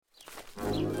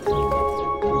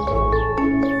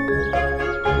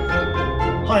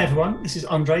Hi everyone, this is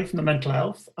Andre from the Mental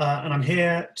Health, and I'm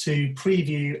here to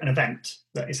preview an event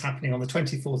that is happening on the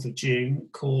 24th of June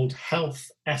called Health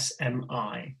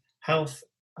SMI,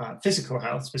 physical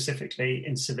health specifically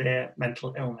in severe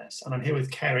mental illness. And I'm here with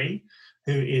Kerry,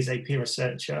 who is a peer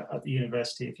researcher at the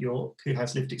University of York, who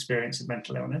has lived experience of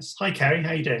mental illness. Hi Kerry, how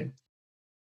are you doing?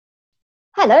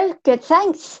 Hello, good,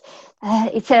 thanks.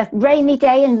 It's a rainy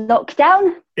day in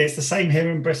lockdown. It's the same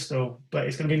here in Bristol, but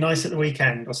it's going to be nice at the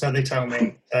weekend, or so they tell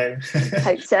me. So,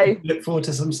 Hope so. Look forward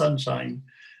to some sunshine.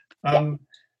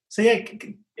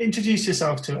 Introduce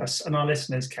yourself to us and our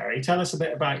listeners, Kerry. Tell us a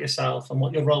bit about yourself and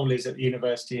what your role is at the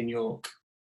University in York.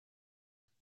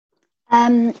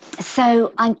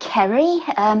 So I'm Kerry.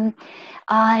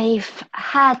 I've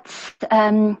had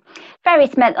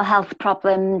various mental health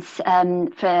problems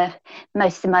for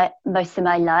most of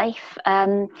my life.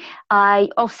 I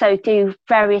also do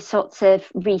various sorts of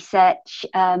research,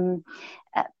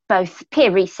 both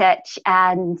peer research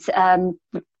and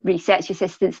research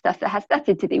assistant stuff that has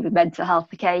nothing to do with mental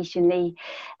health occasionally.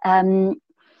 I've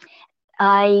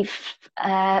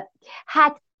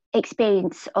had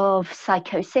experience of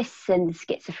psychosis and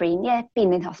schizophrenia,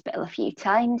 been in hospital a few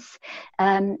times.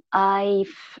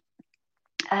 I've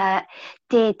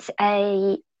did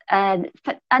an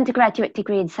undergraduate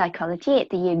degree in psychology at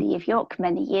the Uni of York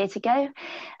many years ago,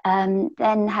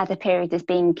 then had a period as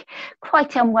being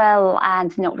quite unwell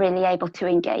and not really able to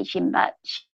engage in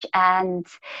much. And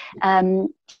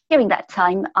during that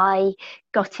time, I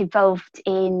got involved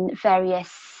in various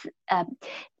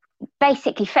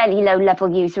basically fairly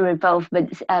low-level user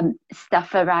involvement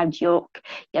stuff around York.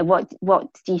 What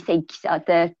do you think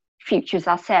the futures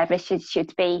our services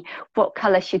should be? What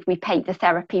colour should we paint the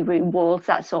therapy room walls?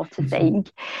 That sort of thing.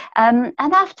 And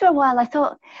after a while, I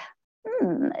thought,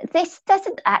 this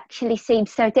doesn't actually seem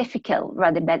so difficult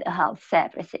running mental health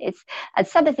services. And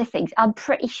some of the things, I'm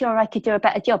pretty sure I could do a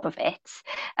better job of it.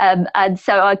 And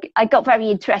so I got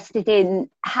very interested in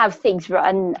how things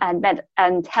run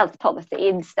and health policy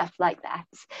and stuff like that.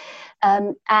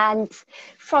 And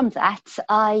from that,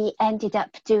 I ended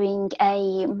up doing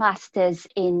a master's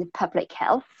in public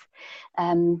health.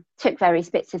 Took various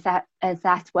bits of that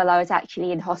while I was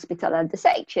actually in hospital under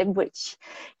section, which,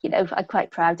 I'm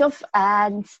quite proud of.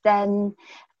 And then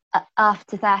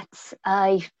after that,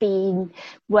 I've been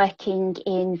working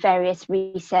in various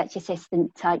research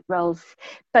assistant type roles,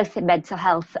 both in mental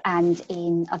health and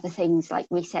in other things like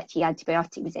researching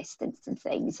antibiotic resistance and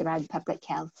things around public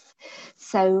health.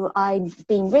 So I've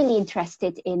been really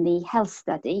interested in the health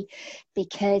study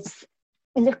because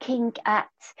looking at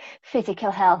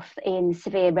physical health in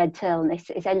severe mental illness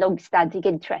is a long-standing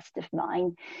interest of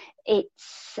mine.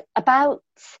 It's about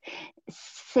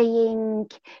seeing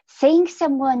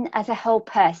someone as a whole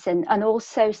person and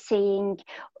also seeing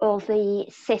all the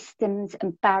systems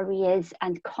and barriers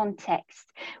and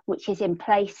context which is in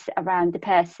place around the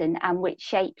person and which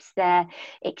shapes their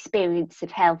experience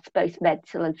of health, both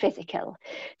mental and physical.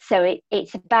 So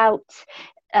it's about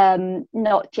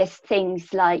not just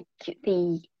things like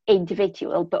the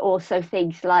individual, but also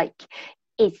things like,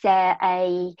 is there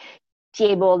a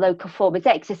gym or local form of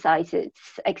exercise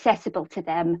that's accessible to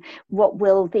them? What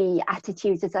will the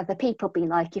attitudes of other people be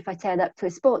like if I turn up to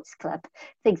a sports club?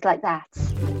 Things like that.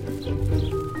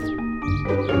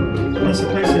 And I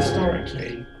suppose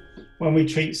historically, when we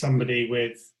treat somebody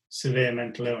with severe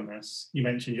mental illness, you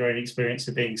mentioned your own experience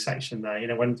of being sectioned there.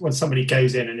 When somebody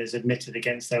goes in and is admitted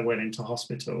against their will into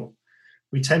hospital,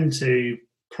 we tend to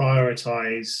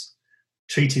prioritise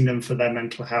treating them for their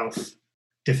mental health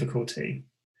difficulty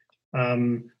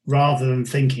rather than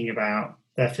thinking about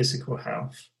their physical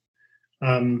health.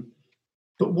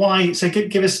 But why? So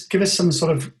give us some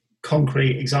sort of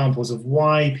concrete examples of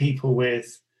why people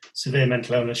with severe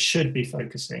mental illness should be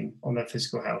focusing on their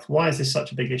physical health. Why is this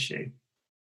such a big issue?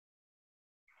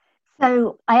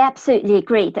 So I absolutely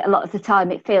agree that a lot of the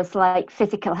time it feels like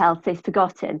physical health is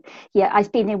forgotten. Yeah,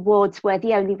 I've been in wards where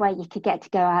the only way you could get to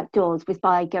go outdoors was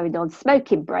by going on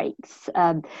smoking breaks.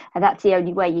 And that's the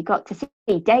only way you got to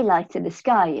see daylight in the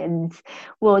sky. And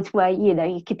wards where,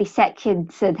 you could be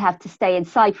sectioned and have to stay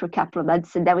inside for a couple of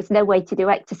months and there was no way to do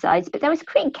exercise, but there was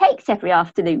cream cakes every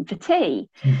afternoon for tea,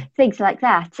 things like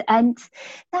that. And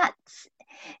that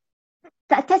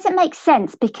doesn't make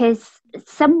sense because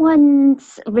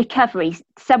someone's recovery,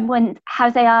 someone how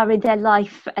they are in their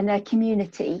life and their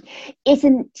community,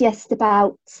 isn't just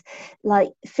about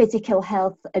like physical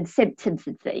health and symptoms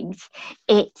and things.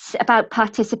 It's about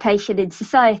participation in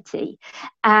society.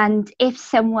 And if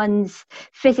someone's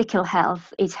physical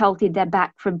health is holding them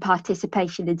back from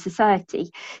participation in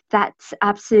society, that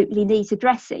absolutely needs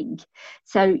addressing.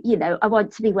 So, you know, I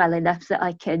want to be well enough that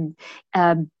I can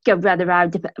go run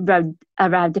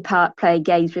around the park playing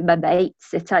games with my mates,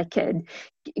 that I can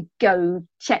go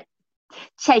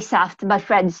chase after my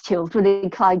friends' children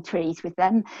and climb trees with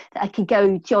them, that I can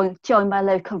go join my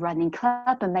local running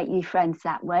club and make new friends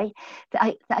that way,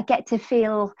 that I get to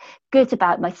feel good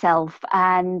about myself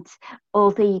and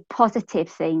all the positive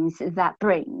things that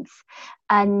brings.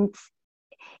 And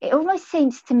it almost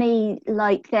seems to me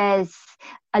like there's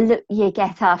a look you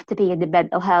get after being in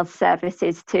mental health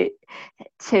services too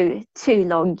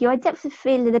long. You end up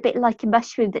feeling a bit like a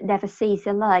mushroom that never sees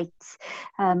the light.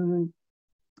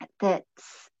 That,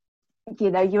 you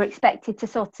know, you're expected to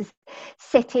sort of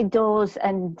sit indoors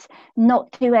and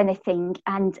not do anything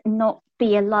and not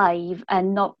be alive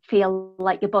and not feel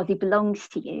like your body belongs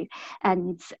to you.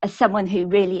 And as someone who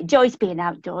really enjoys being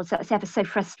outdoors, that's ever so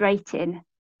frustrating.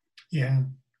 Yeah,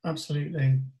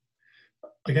 absolutely.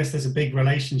 I guess there's a big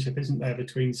relationship, isn't there,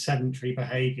 between sedentary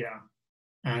behaviour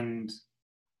and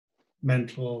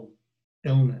mental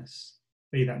illness,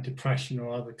 be that depression or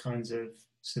other kinds of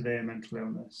severe mental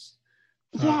illness.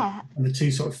 Yeah. And the two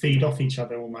sort of feed off each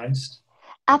other almost.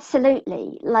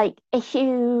 Absolutely. Like if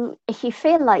you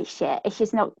feel like shit, if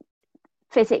she's not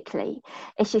physically,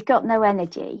 if she's got no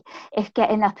energy, if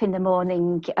getting up in the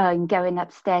morning and going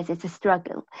upstairs is a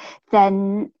struggle,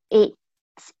 then it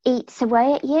eats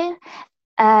away at you.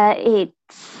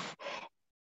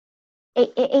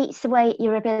 It eats away at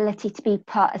your ability to be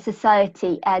part of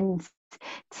society and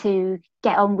to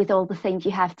get on with all the things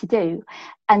you have to do.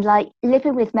 And like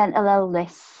living with mental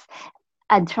illness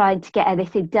and trying to get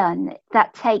anything done,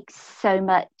 that takes so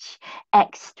much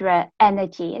extra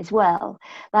energy as well.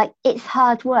 Like it's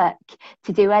hard work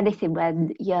to do anything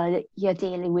when you're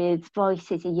dealing with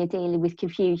voices and you're dealing with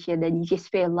confusion and you just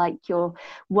feel like you're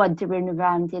wandering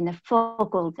around in a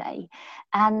fog all day.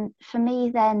 And for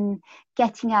me then,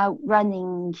 getting out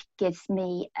running gives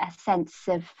me a sense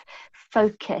of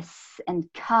focus and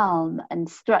calm and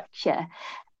structure.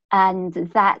 And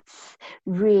that's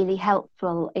really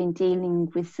helpful in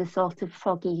dealing with the sort of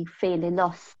foggy feeling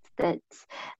lost that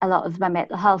a lot of my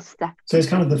mental health stuff. So it's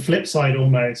kind of the flip side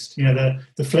almost, you know,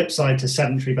 the flip side to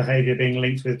sedentary behaviour being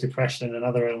linked with depression and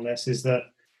other illness is that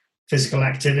physical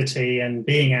activity and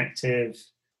being active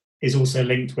is also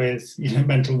linked with, you know,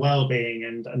 mental well-being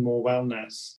and more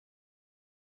wellness.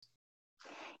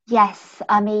 Yes,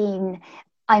 I mean,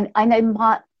 I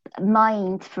know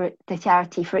Mind for the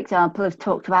charity, for example, have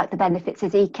talked about the benefits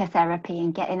of ecotherapy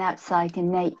and getting outside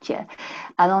in nature,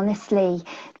 and honestly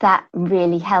that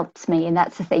really helps me, and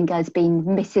that's the thing I've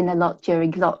been missing a lot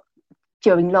during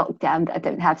lockdown. I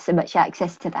don't have so much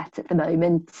access to that at the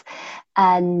moment,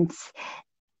 and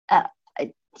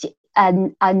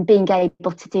and being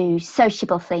able to do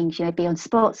sociable things, you know, be on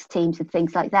sports teams and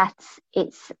things like that,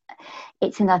 it's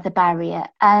another barrier.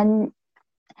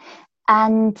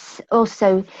 And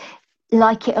also,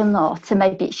 like it or not, and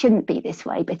maybe it shouldn't be this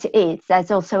way, but it is,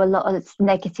 there's also a lot of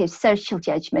negative social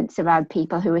judgments around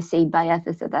people who are seen by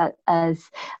others as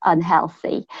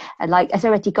unhealthy. And like, I've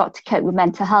already got to cope with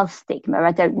mental health stigma.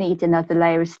 I don't need another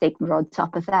layer of stigma on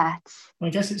top of that. I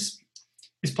guess it's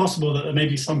possible that there may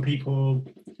be some people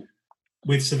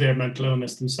with severe mental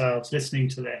illness themselves listening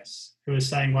to this who are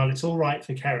saying, well, it's all right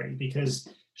for Kerry because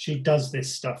she does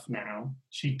this stuff now.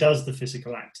 She does the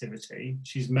physical activity.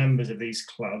 She's members of these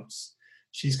clubs.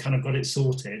 She's kind of got it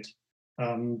sorted,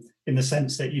 in the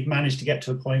sense that you've managed to get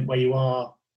to a point where you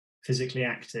are physically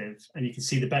active and you can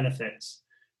see the benefits.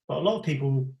 But a lot of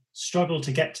people struggle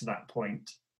to get to that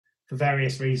point for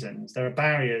various reasons. There are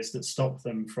barriers that stop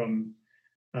them from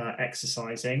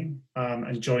exercising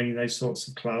and joining those sorts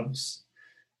of clubs.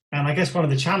 And I guess one of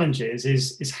the challenges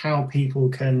is how people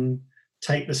can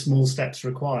take the small steps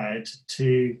required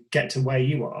to get to where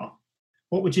you are.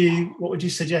 What would you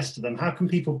suggest to them? How can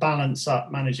people balance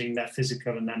up managing their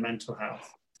physical and their mental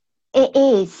health? It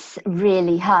is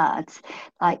really hard.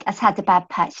 Like, I've had a bad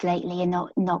patch lately and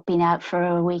not been out for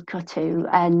a week or two,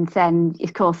 and then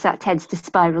of course that tends to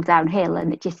spiral downhill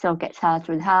and it just all gets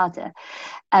harder and harder.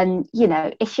 And you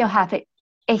know, if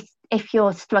if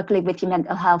you're struggling with your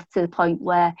mental health to the point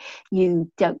where you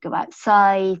don't go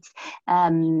outside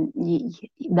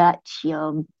much,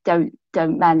 you don't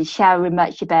manage showering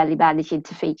much, you're barely managing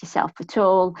to feed yourself at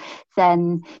all,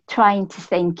 then trying to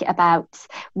think about,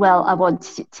 well, I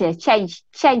want to change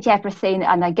everything,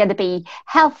 and I'm going to be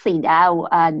healthy now,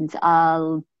 and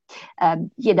I'll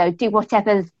do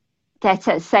whatever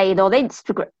they're saying on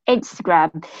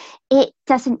Instagram. It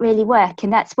doesn't really work,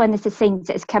 and that's one of the things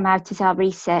that has come out as our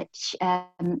research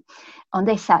on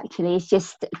this, actually, is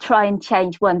just try and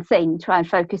change one thing, try and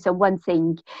focus on one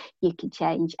thing you can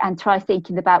change, and try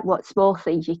thinking about what small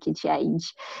things you can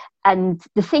change. And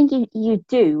the thing you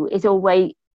do is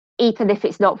always, even if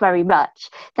it's not very much,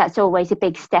 that's always a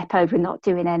big step over not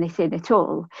doing anything at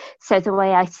all. So the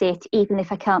way I see it, even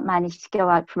if I can't manage to go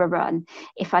out for a run,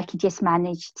 if I could just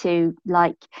manage to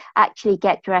actually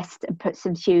get dressed and put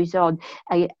some shoes on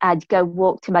and go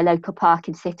walk to my local park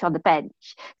and sit on the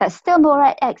bench, that's still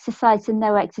more exercise than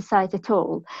no exercise at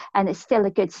all. And it's still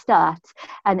a good start.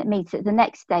 And it means that the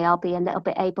next day I'll be a little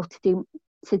bit able to do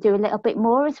a little bit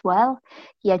more as well.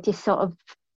 Yeah, just sort of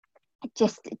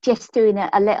just doing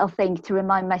a little thing to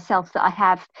remind myself that I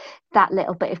have that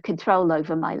little bit of control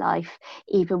over my life,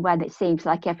 even when it seems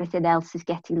like everything else is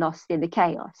getting lost in the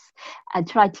chaos, and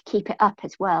trying to keep it up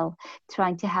as well,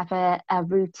 trying to have a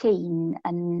routine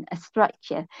and a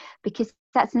structure, because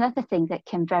that's another thing that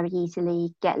can very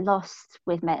easily get lost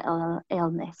with mental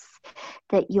illness,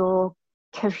 that you're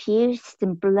confused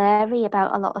and blurry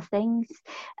about a lot of things,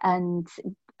 and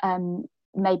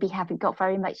maybe haven't got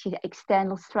very much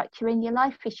external structure in your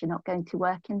life if you're not going to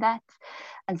work in that.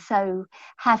 And so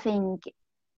having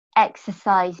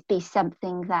exercise be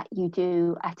something that you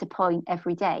do at a point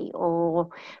every day, or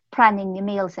planning your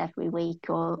meals every week,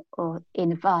 or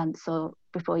in advance, or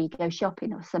before you go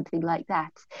shopping, or something like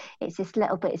that. It's this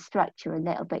little bit of structure, a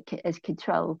little bit as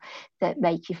control, that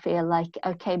make you feel like,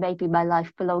 okay, maybe my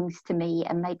life belongs to me,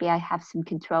 and maybe I have some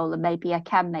control, and maybe I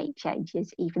can make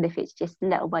changes, even if it's just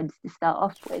little ones to start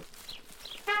off with.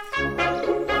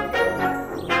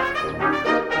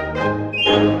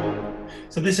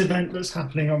 So this event that's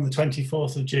happening on the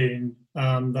 24th of June,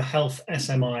 the Health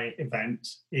SMI event,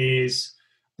 is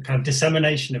a kind of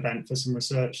dissemination event for some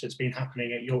research that's been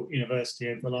happening at York University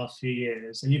over the last few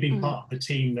years. And you've been part of the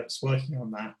team that's working on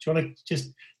that. Do you want to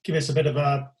just give us a bit of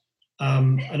an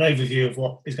overview of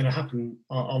what is going to happen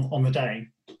on the day?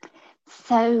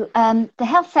 So the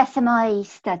Health SMI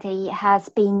study has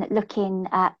been looking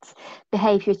at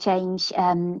behaviour change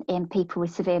in people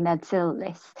with severe mental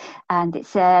illness, and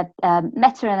it's a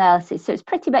meta-analysis. So it's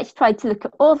pretty much trying to look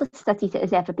at all the studies that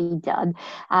has ever been done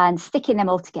and sticking them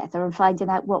all together and finding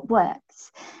out what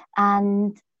works.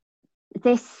 And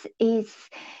this is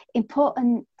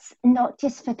important not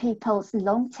just for people's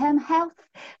long-term health,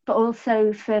 but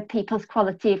also for people's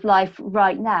quality of life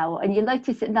right now. And you'll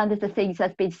notice that none of the things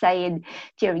I've been saying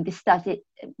during the study,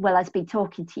 well, I've been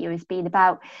talking to you, has been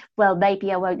about, well,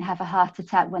 maybe I won't have a heart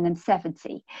attack when I'm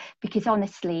 70, because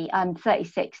honestly, I'm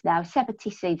 36 now. 70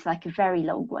 seems like a very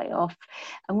long way off.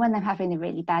 And when I'm having a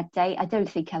really bad day, I don't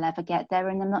think I'll ever get there,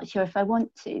 and I'm not sure if I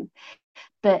want to.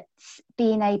 But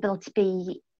being able to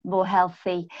be more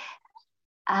healthy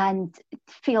and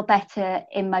feel better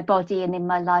in my body and in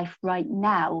my life right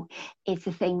now is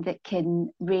the thing that can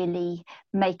really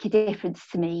make a difference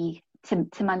to me,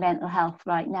 to my mental health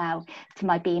right now, to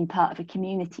my being part of a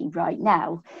community right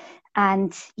now.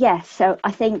 And yeah, so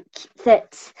I think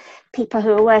that people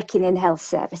who are working in health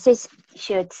services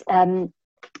should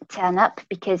turn up,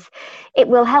 because it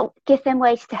will help give them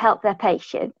ways to help their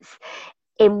patients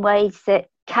in ways that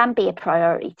can be a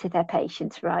priority to their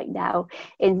patients right now,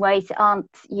 in ways that aren't,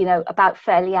 about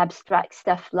fairly abstract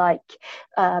stuff like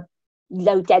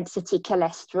low density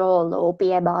cholesterol or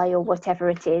BMI or whatever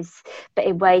it is, but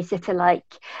in ways that are like,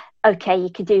 okay, you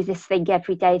can do this thing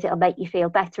every day that'll make you feel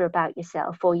better about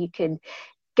yourself, or you can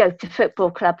go to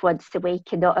football club once a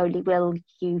week, and not only will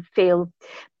you feel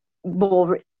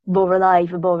more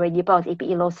alive and more in your body, but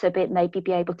you'll also maybe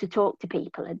be able to talk to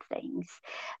people and things.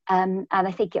 And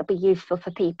I think it'll be useful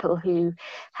for people who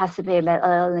have severe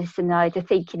mental illness and are either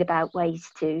thinking about ways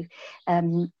to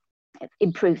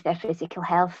improve their physical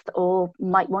health or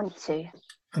might want to.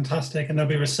 Fantastic. And there'll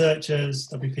be researchers,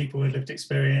 there'll be people with lived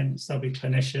experience, there'll be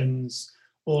clinicians,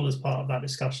 all as part of that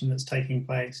discussion that's taking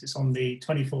place. It's on the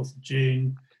 24th of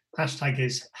June. Hashtag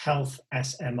is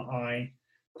HealthSMI.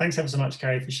 Thanks ever so much,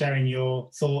 Kerry, for sharing your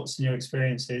thoughts and your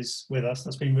experiences with us.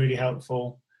 That's been really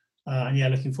helpful. And yeah,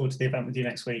 looking forward to the event with you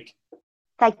next week.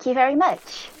 Thank you very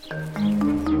much.